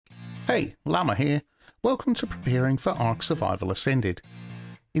Hey, Llama here. Welcome to preparing for Ark Survival Ascended.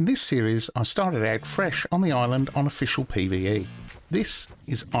 In this series, I started out fresh on the island on official PVE. This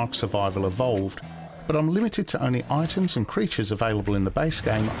is Ark Survival Evolved, but I'm limited to only items and creatures available in the base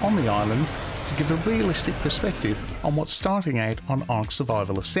game on the island to give a realistic perspective on what starting out on Ark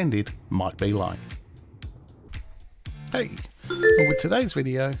Survival Ascended might be like. Hey, well, with today's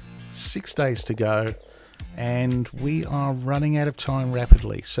video, 6 days to go, and we are running out of time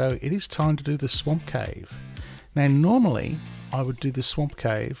rapidly, so it is time to do the swamp cave. Now normally I would do the swamp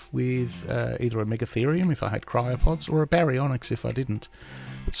cave with either a Megatherium if I had cryopods or a Baryonyx if I didn't,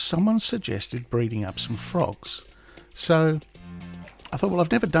 but someone suggested breeding up some frogs. So I thought, well,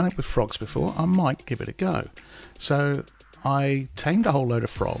 I've never done it with frogs before, I might give it a go. So I tamed a whole load of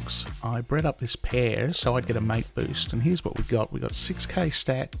frogs, I bred up this pair so I'd get a mate boost, and here's what we got. We got 6k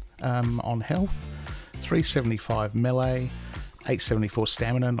stat on health, 375 melee, 874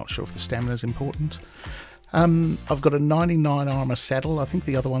 stamina, not sure if the stamina is important. I've got a 99 armor saddle, I think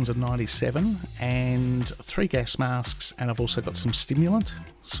the other one's a 97, and 3 gas masks, and I've also got some stimulant,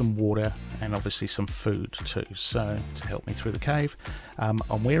 some water, and obviously some food too, so to help me through the cave.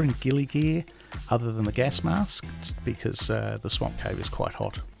 I'm wearing ghillie gear other than the gas mask because the swamp cave is quite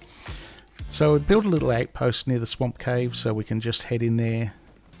hot. So I built a little outpost near the swamp cave so we can just head in there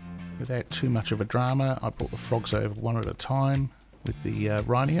without too much of a drama. I brought the frogs over one at a time with the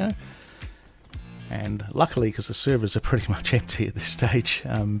rhino, and luckily, because the servers are pretty much empty at this stage,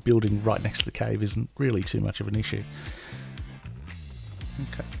 building right next to the cave isn't really too much of an issue.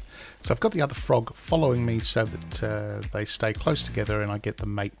 Okay, so I've got the other frog following me so that they stay close together and I get the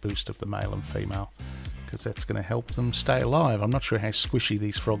mate boost of the male and female, because that's going to help them stay alive. I'm not sure how squishy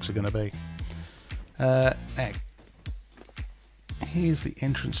these frogs are going to be. Now, here's the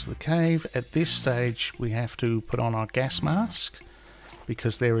entrance to the cave. At this stage we have to put on our gas mask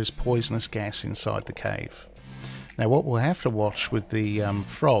because there is poisonous gas inside the cave. Now what we'll have to watch with the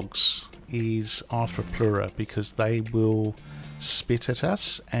frogs is Arthropleura, because they will spit at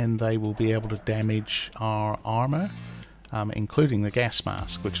us and they will be able to damage our armor, including the gas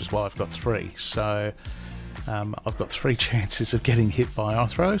mask, which is why I've got 3. So I've got 3 chances of getting hit by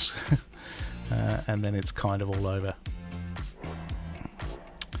Arthros and then it's kind of all over.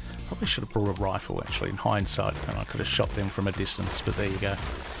 Probably should have brought a rifle actually in hindsight, and I could have shot them from a distance, but there you go.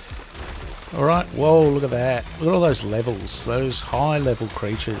 Alright, whoa, look at that. Look at all those levels, those high level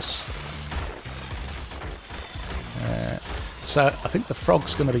creatures. So I think the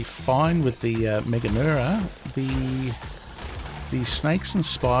frog's going to be fine with the Meganura. The snakes and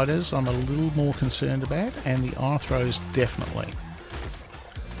spiders I'm a little more concerned about, and the Arthros definitely.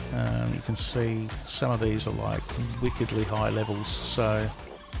 You can see some of these are like wickedly high levels, so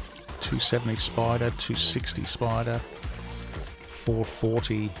 270 spider, 260 spider,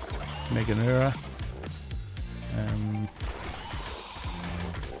 440 Meganura.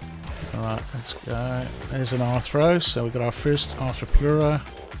 Alright, let's go. There's an Arthro, so we've got our first Arthropleura.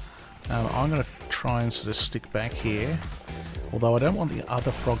 I'm going to try and sort of stick back here, although I don't want the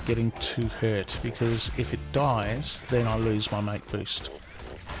other frog getting too hurt, because if it dies, then I lose my mate boost.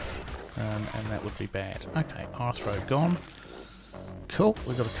 And that would be bad. Okay, Arthro gone. Cool,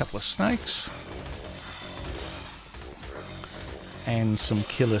 we've got a couple of snakes and some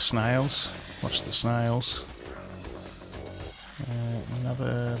killer snails. Watch the snails.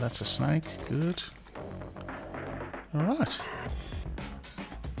 Another, that's a snake, good. Alright.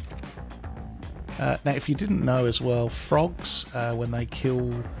 Now if you didn't know as well, frogs, when they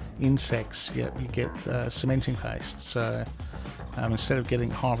kill insects, you get cementing paste. So instead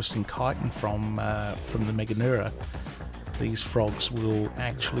of harvesting chitin from the Meganura, these frogs will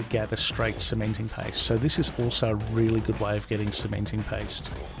actually gather straight cementing paste. So this is also a really good way of getting cementing paste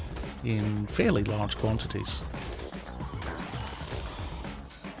in fairly large quantities.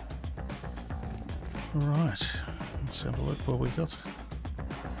 Right, let's have a look what we've got.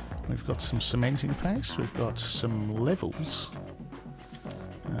 We've got some cementing paste, we've got some levels.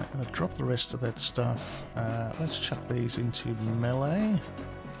 I'm going to drop the rest of that stuff. Let's chuck these into melee.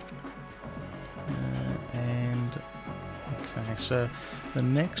 Okay, so the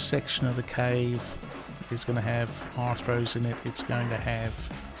next section of the cave is going to have Arthros in it. It's going to have,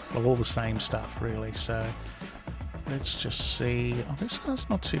 well, all the same stuff really. So let's just see. Oh, this guy's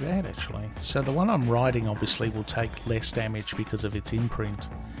not too bad actually. So the one I'm riding obviously will take less damage because of its imprint.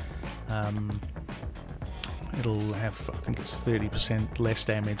 It'll have, I think it's 30% less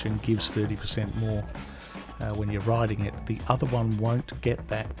damage and gives 30% more when you're riding it. The other one won't get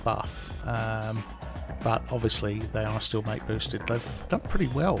that buff. But obviously they are still mate boosted. They've done pretty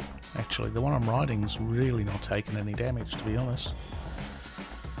well actually. The one I'm riding's really not taking any damage, to be honest.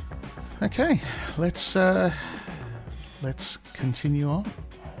 Okay, let's continue on.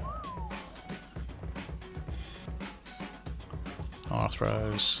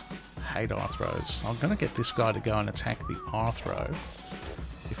 Arthros. Hate Arthros. I'm going to get this guy to go and attack the Arthro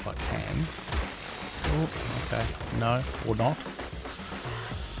if I can. Oh, okay. No, or not.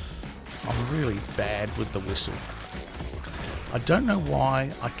 I'm really bad with the whistle. I don't know why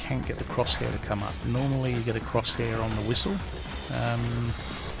I can't get the crosshair to come up. Normally you get a crosshair on the whistle.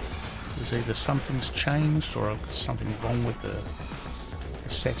 There's either something's changed or something wrong with the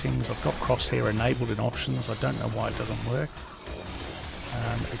settings. I've got crosshair enabled in options. I don't know why it doesn't work.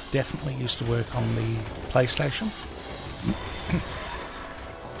 It definitely used to work on the PlayStation.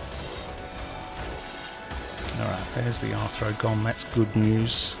 Alright, there's the Arthro gone. That's good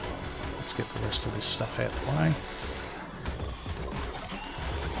news. Let's get the rest of this stuff out of the way.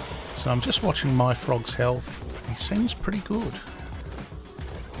 So I'm just watching my frog's health. He seems pretty good.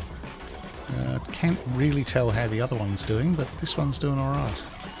 Can't really tell how the other one's doing, but this one's doing alright.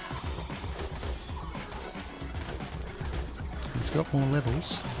 He's got more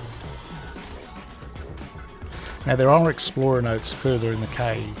levels. Now there are explorer notes further in the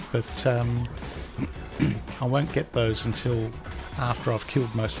cave, but I won't get those until after I've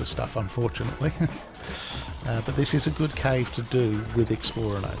killed most of the stuff, unfortunately. But this is a good cave to do with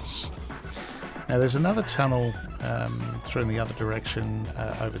explorer notes. Now there's another tunnel through in the other direction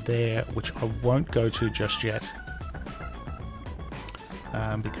over there, which I won't go to just yet,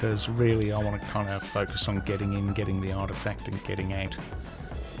 because really I want to kind of focus on getting in, getting the artifact and getting out.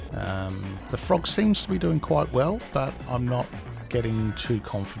 The frog seems to be doing quite well, but I'm not getting too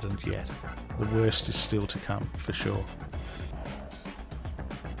confident yet. The worst is still to come, for sure.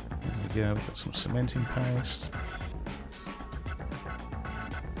 There we go, we've got some cementing paste.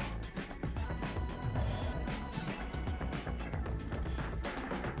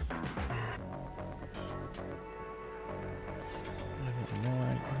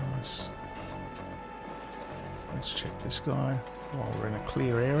 Nice. Let's check this guy while we're in a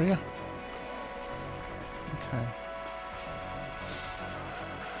clear area. Okay.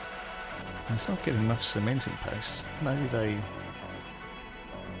 He's not getting much cementing paste. Maybe they...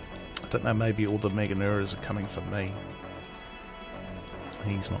 I don't know, maybe all the Meganuras are coming for me.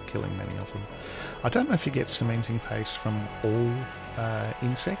 He's not killing many of them. I don't know if you get cementing paste from all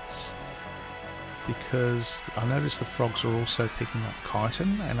insects, because I notice the frogs are also picking up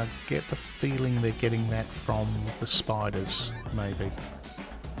chitin, and I get the feeling they're getting that from the spiders, maybe.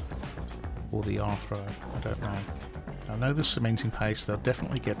 Or the Arthro, I don't know. I know the cementing paste they'll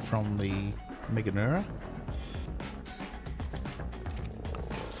definitely get from the Meganura.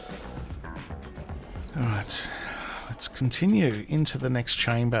 Alright, let's continue into the next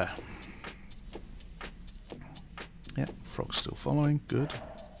chamber. Yep, frog's still following, good.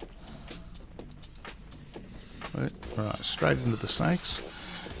 Right, straight into the snakes.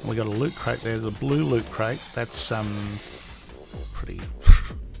 We got a loot crate there, the blue loot crate. That's pretty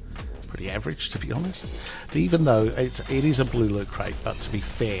average, to be honest. Even though it is a blue loot crate, but to be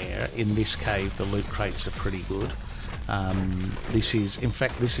fair, in this cave the loot crates are pretty good. This is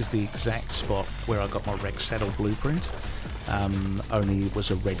the exact spot where I got my Rex Saddle blueprint. Only it was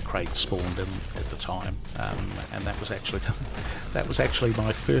a red crate spawned in at the time, and that was actually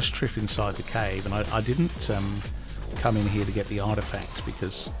my first trip inside the cave, and I didn't come in here to get the artifact,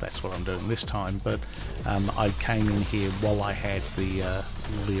 because that's what I'm doing this time, but I came in here while I had the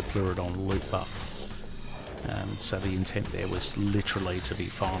Leopleurodon loot buff. So the intent there was literally to be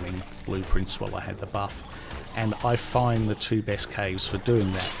farming blueprints while I had the buff, and I find the two best caves for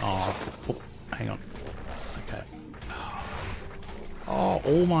doing that are... Oh, hang on. Okay. Oh,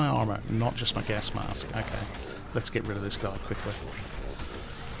 all my armour, not just my gas mask. Okay, let's get rid of this guy quickly.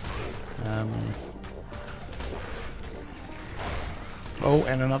 Oh,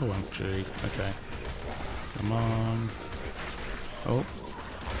 and another one. Gee, okay. Come on. Oh,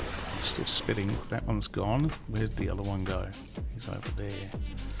 he's still spitting. That one's gone. Where'd the other one go? He's over there.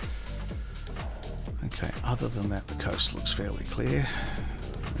 Okay, other than that, the coast looks fairly clear.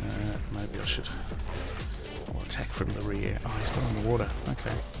 Maybe I should... I'll attack from the rear. Oh, he's gone in the water.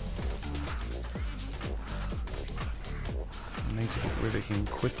 Okay. I need to get rid of him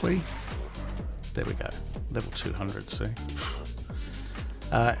quickly. There we go. Level 200, see?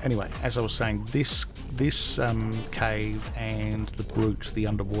 Anyway, as I was saying, this cave and the Brute, the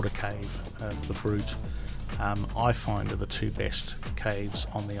underwater cave, the Brute, I find are the two best caves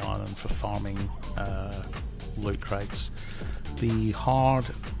on the island for farming loot crates. The hard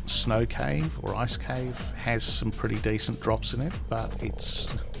snow cave or ice cave has some pretty decent drops in it, but it's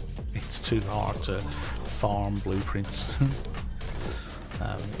too hard to farm blueprints.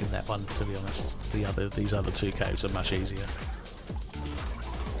 in that one, to be honest. These other two caves are much easier.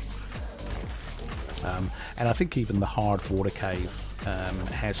 And I think even the hard water cave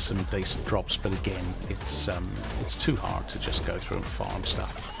has some decent drops, but again, it's too hard to just go through and farm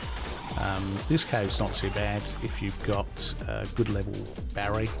stuff. This cave's not too bad if you've got good level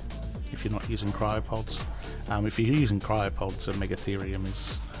Barry, if you're not using cryopods. If you're using cryopods, a Megatherium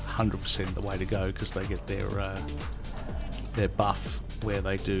is 100% the way to go, because they get their buff where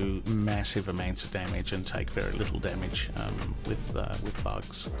they do massive amounts of damage and take very little damage with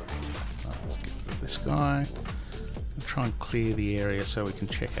bugs. Let's get rid of this guy. We'll try and clear the area so we can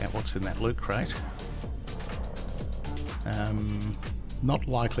check out what's in that loot crate. Not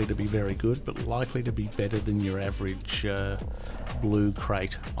likely to be very good, but likely to be better than your average blue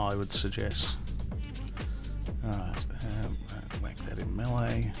crate, I would suggest. Alright, whack that in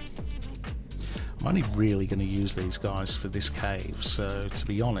melee. I'm only really going to use these guys for this cave, so to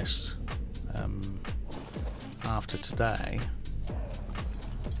be honest, after today,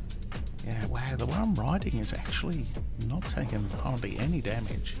 yeah, wow, the one I'm riding is actually not taking hardly any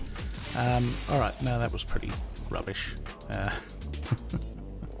damage. Alright, no, that was pretty rubbish.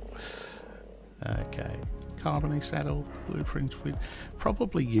 Okay, carbony saddle, blueprint. We'd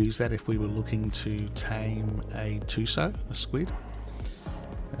probably use that if we were looking to tame a Tuso, a squid,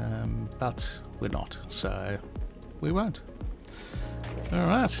 but we're not, so we won't.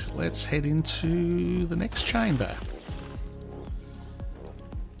 Alright, let's head into the next chamber.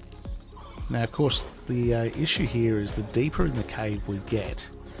 Now, of course, the issue here is the deeper in the cave we get,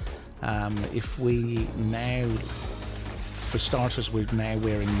 if we now, for starters, we're now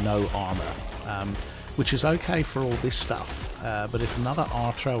wearing no armour, which is okay for all this stuff, but if another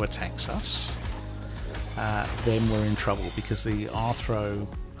Arthro attacks us, then we're in trouble, because the Arthro,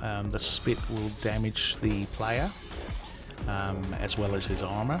 the spit will damage the player, as well as his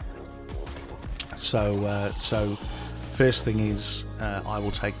armour. So first thing is, I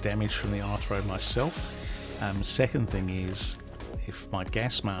will take damage from the Arthro myself. Second thing is, if my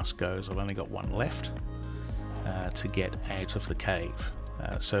gas mask goes, I've only got one left to get out of the cave.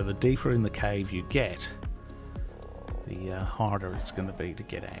 So the deeper in the cave you get, the harder it's going to be to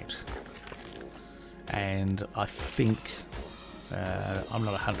get out. And I think, I'm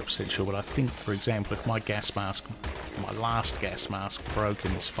not 100% sure, but I think, for example, if my gas mask, my last gas mask broke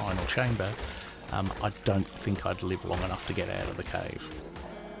in this final chamber, I don't think I'd live long enough to get out of the cave.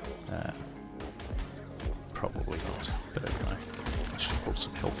 Probably not, but anyway, I should have brought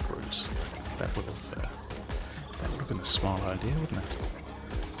some health brews. That would have been a smart idea, wouldn't it?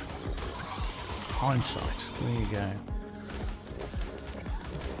 Hindsight, there you go.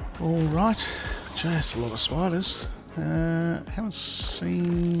 Alright, just a lot of spiders. Haven't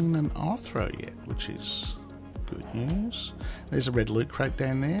seen an Arthro yet, which is good news. There's a red loot crate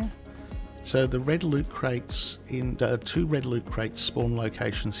down there. So the red loot crates, two red loot crates spawn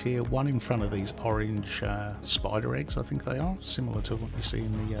locations here, one in front of these orange spider eggs, I think they are, similar to what you see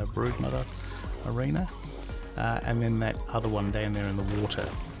in the Broodmother arena, and then that other one down there in the water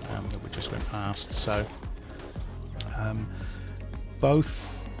that we just went past. So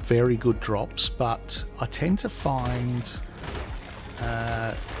both very good drops, but I tend to find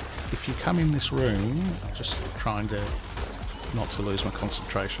if you come in this room, I'm just trying to not to lose my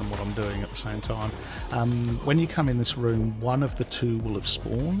concentration on what I'm doing at the same time. When you come in this room, one of the two will have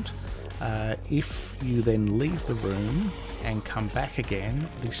spawned. If you then leave the room and come back again,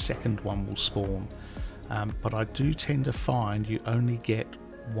 the second one will spawn. But I do tend to find you only get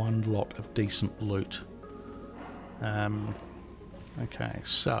one lot of decent loot. Okay,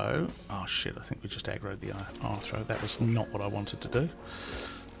 so, oh shit, I think we just aggroed the Arthro. That was not what I wanted to do.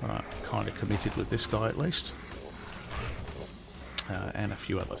 Alright, kind of committed with this guy at least. And a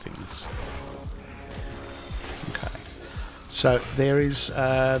few other things. Okay, so there is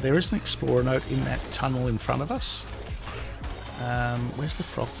an explorer note in that tunnel in front of us. Where's the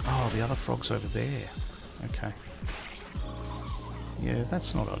frog? Oh, the other frog's over there. Okay. Yeah,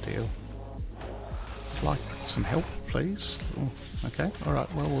 that's not ideal. I'd like some help, please. Oh, okay, alright,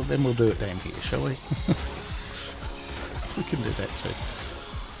 well then we'll do it down here, shall we? We can do that too.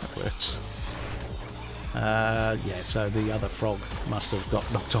 That works. Yeah, so the other frog must have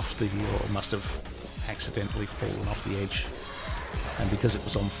got knocked off or must have accidentally fallen off the edge. And because it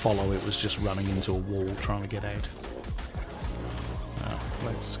was on follow, it was just running into a wall trying to get out.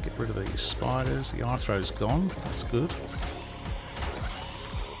 Let's get rid of these spiders. The Arthro's gone, that's good.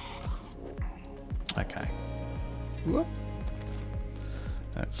 Okay. Whoop.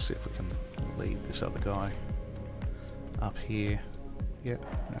 Let's see if we can lead this other guy up here. Yep,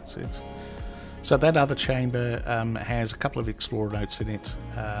 that's it. So that other chamber has a couple of explorer notes in it,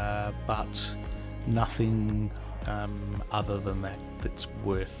 but nothing other than that that's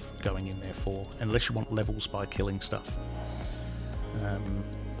worth going in there for, unless you want levels by killing stuff.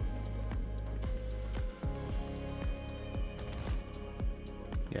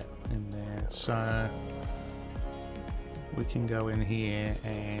 Yeah, in there. So we can go in here,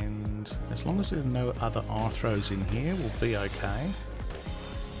 and as long as there are no other arthros in here, we'll be okay.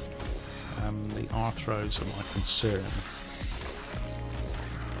 The arthros are my concern.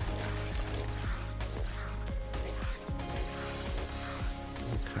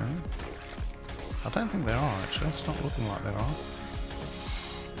 Okay. I don't think there are, actually. It's not looking like there are.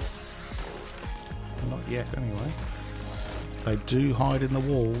 Not yet, anyway. They do hide in the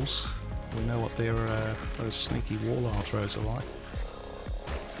walls. We know what their those sneaky wall arthros are like.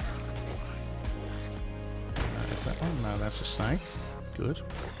 Is that one? No, that's a snake. Good.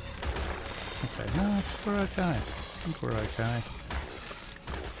 Okay, no, we're okay. I think we're okay.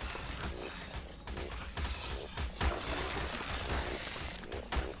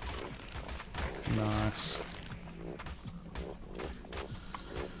 Nice.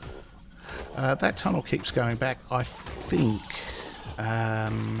 That tunnel keeps going back. I think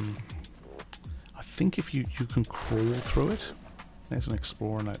if you can crawl through it. There's an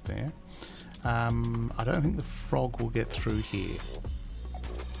explorer note there. I don't think the frog will get through here.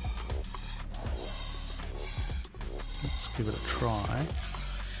 Let's give it a try.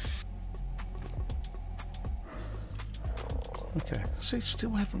 Okay, see,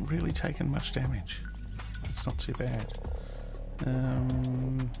 still haven't really taken much damage. It's not too bad.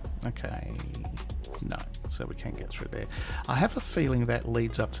 Okay, no, so we can't get through there. I have a feeling that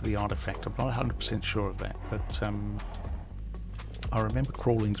leads up to the artifact. I'm not 100% sure of that, but I remember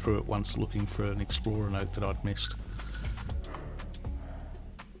crawling through it once looking for an explorer note that I'd missed.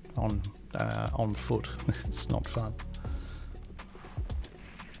 On foot. It's not fun.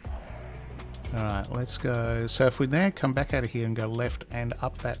 Alright, let's go. So if we now come back out of here and go left and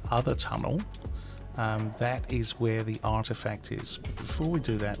up that other tunnel, that is where the artifact is. But before we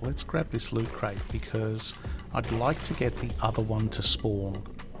do that, let's grab this loot crate, because I'd like to get the other one to spawn.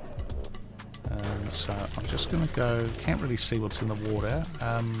 So I'm just going to go, can't really see what's in the water.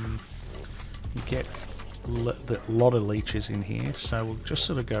 You get a lot of leeches in here, so we'll just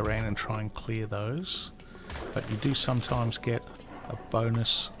sort of go around and try and clear those. But you do sometimes get a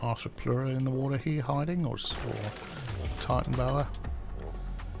bonus Arthropleura in the water here hiding, or Titan Boa.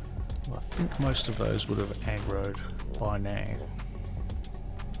 Well, I think most of those would have aggroed by now.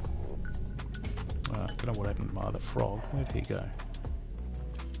 I don't know what happened to my other frog. Where'd he go?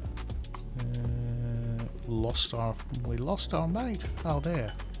 We lost our mate. Oh,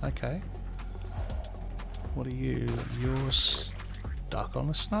 there. Okay. What are you? You're stuck on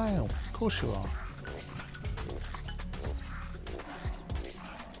a snail. Of course you are.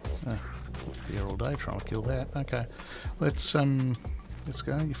 Be here all day trying to kill that. Okay. Let's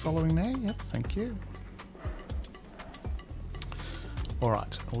go. You following now? Yep. Thank you. All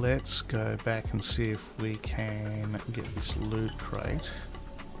right. Let's go back and see if we can get this loot crate.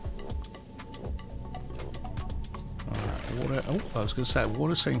 Water. Oh, I was going to say,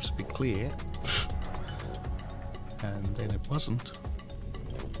 water seems to be clear. And then it wasn't.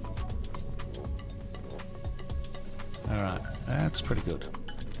 Alright, that's pretty good.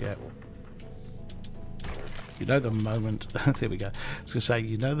 Yep. You know the moment... there we go. I was going to say,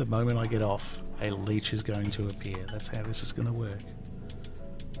 you know the moment I get off, a leech is going to appear. That's how this is going to work.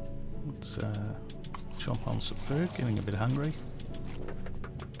 Let's chomp on some food, getting a bit hungry.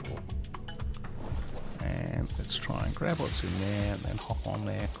 And let's try and grab what's in there and then hop on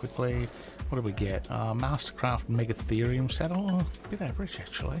there quickly. What do we get? Mastercraft Megatherium saddle. Oh, a bit average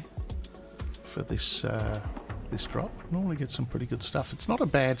actually for this this drop. Normally get some pretty good stuff. It's not a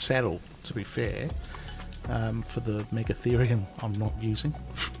bad saddle, to be fair, for the Megatherium I'm not using.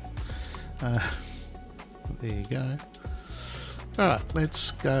 There you go. Alright,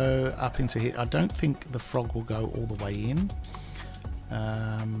 let's go up into here. I don't think the frog will go all the way in.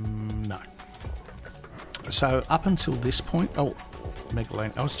 No. So up until this point, oh,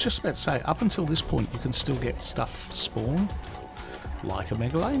 Megalania. I was just about to say, up until this point, you can still get stuff spawn like a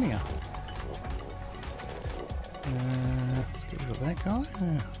Megalania. Let's get rid of that guy.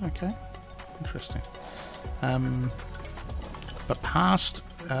 Yeah, okay, interesting. But past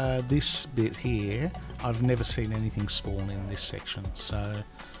this bit here, I've never seen anything spawn in this section. So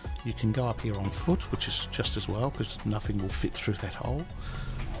you can go up here on foot, which is just as well, because nothing will fit through that hole.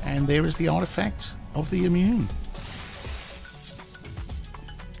 And there is the artifact of the immune.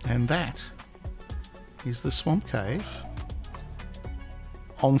 And that is the swamp cave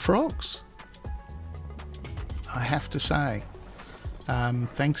on frogs. I have to say,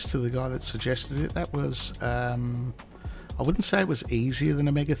 thanks to the guy that suggested it, that was, I wouldn't say it was easier than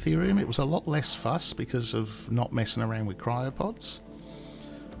a Megatherium. It was a lot less fuss because of not messing around with cryopods.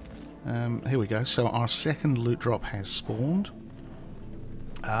 Here we go. So our second loot drop has spawned.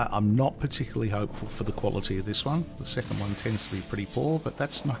 I'm not particularly hopeful for the quality of this one. The second one tends to be pretty poor, but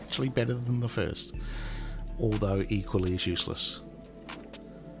that's not actually better than the first, although equally as useless.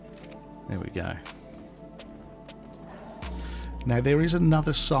 There we go. Now there is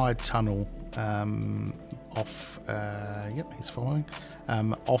another side tunnel off, yep, he's following,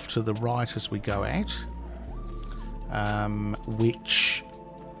 off to the right as we go out, which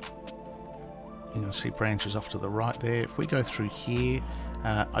you can see branches off to the right there. If we go through here,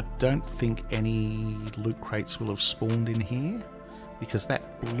 I don't think any loot crates will have spawned in here, because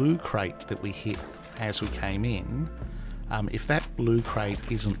that blue crate that we hit as we came in, if that blue crate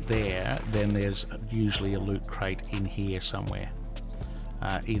isn't there, then there's usually a loot crate in here somewhere.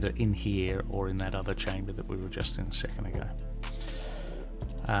 Either in here or in that other chamber that we were just in a second ago.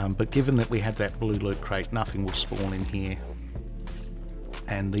 But given that we had that blue loot crate, nothing will spawn in here.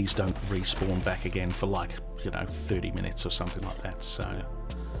 And these don't respawn back again for like, you know, 30 minutes or something like that. So,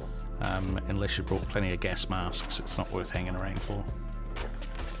 unless you brought plenty of gas masks, it's not worth hanging around for.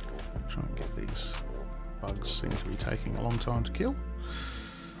 Try and get these. Bugs seem to be taking a long time to kill.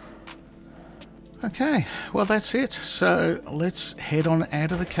 Okay, well that's it. So let's head on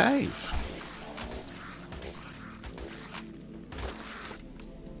out of the cave.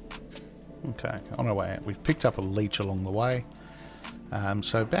 Okay, on our way out. We've picked up a leech along the way.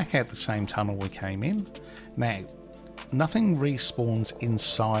 So back out the same tunnel we came in. Now, nothing respawns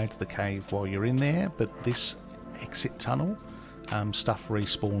inside the cave while you're in there, but this exit tunnel, stuff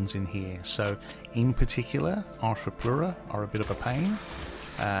respawns in here. So in particular, Arthropleura are a bit of a pain.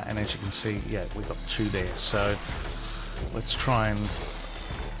 And as you can see, yeah, we've got 2 there. So let's try and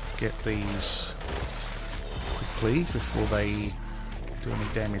get these quickly before they do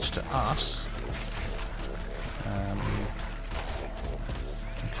any damage to us.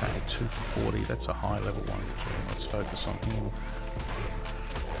 Okay, 240, that's a high level one. So let's focus on him.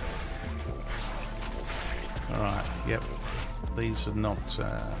 Alright, yep. These are not a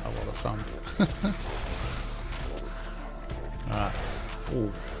lot of fun. Alright. Oh,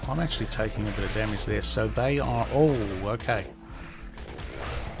 I'm actually taking a bit of damage there. So they are... Oh, okay.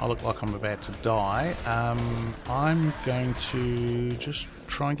 I look like I'm about to die. I'm going to just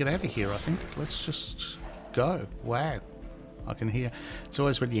try and get out of here, I think. Let's just go. Wow. I can hear... It's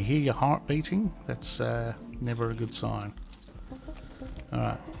always when you hear your heart beating, that's never a good sign.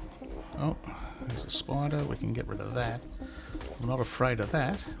 Alright. Oh, there's a spider. We can get rid of that. I'm not afraid of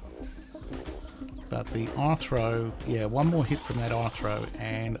that. But the Arthro, yeah, one more hit from that Arthro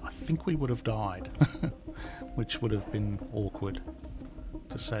and I think we would have died. Which would have been awkward,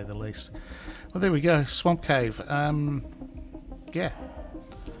 to say the least. Well, there we go. Swamp Cave. Yeah.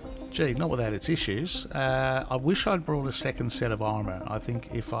 Gee, not without its issues. I wish I'd brought a second set of armour. I think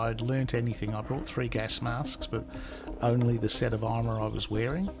if I'd learnt anything, I brought 3 gas masks, but only the set of armour I was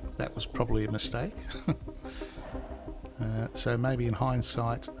wearing. That was probably a mistake. So maybe in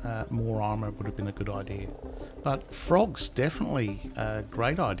hindsight, more armour would have been a good idea. But frogs, definitely a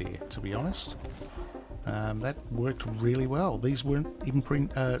great idea, to be honest. That worked really well. These weren't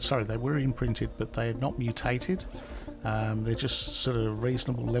sorry, they were imprinted, but they had not mutated. They're just sort of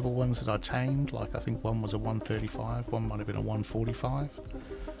reasonable level ones that I tamed. Like I think one was a 135, one might have been a 145.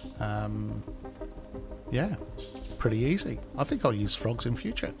 Yeah, pretty easy. I think I'll use frogs in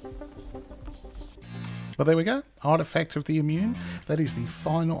future. Well, there we go. Artifact of the Immune. That is the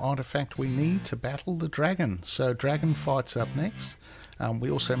final artifact we need to battle the dragon. So dragon fight's up next. We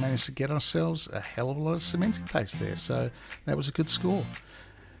also managed to get ourselves a hell of a lot of cementing paste there. So that was a good score.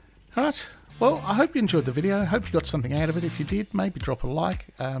 Alright, well, I hope you enjoyed the video. I hope you got something out of it. If you did, maybe drop a like.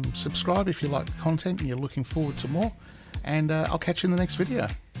 Subscribe if you like the content and you're looking forward to more. And I'll catch you in the next video.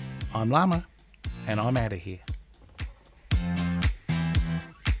 I'm Llama, and I'm out of here.